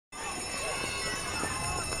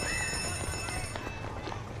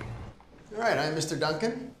All right, I'm Mr.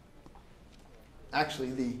 Duncan. Actually,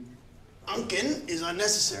 the Uncan is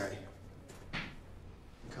unnecessary.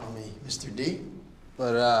 Call me Mr. D.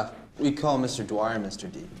 But, we call Mr. Dwyer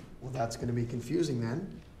Mr. D. Well, that's going to be confusing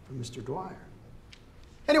then for Mr. Dwyer.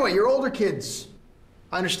 Anyway, you're older kids.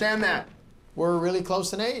 I understand that. We're really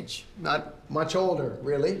close in age. Not much older,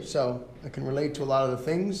 really, so I can relate to a lot of the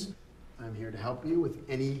things. I'm here to help you with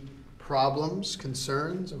any problems,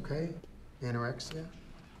 concerns, okay? Anorexia,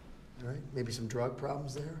 all right? Maybe some drug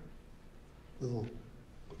problems there. A little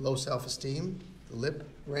low self-esteem, the lip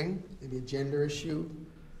ring, maybe a gender issue.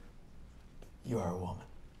 You are a woman.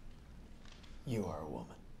 You are a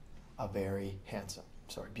woman. A very handsome,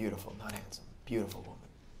 sorry, beautiful, not handsome, beautiful woman.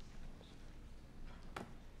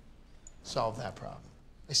 Solve that problem.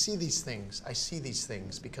 I see these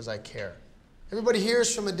things because I care. Everybody here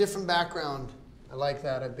is from a different background. I like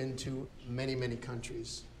that. I've been to many, many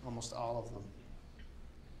countries, almost all of them,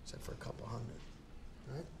 except for a couple hundred.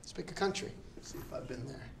 All right, let's pick a country. See if I've been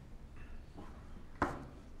there.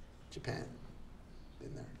 Japan,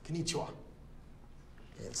 been there. Konnichiwa.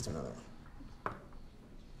 Okay, let's do another one.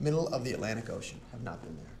 Middle of the Atlantic Ocean, have not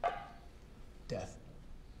been there. Death.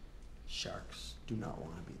 Sharks, do not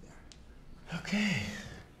want to be there. Okay.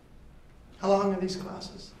 How long are these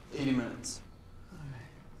classes? 80 minutes. All right.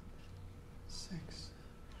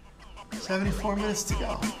 74 minutes to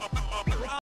go.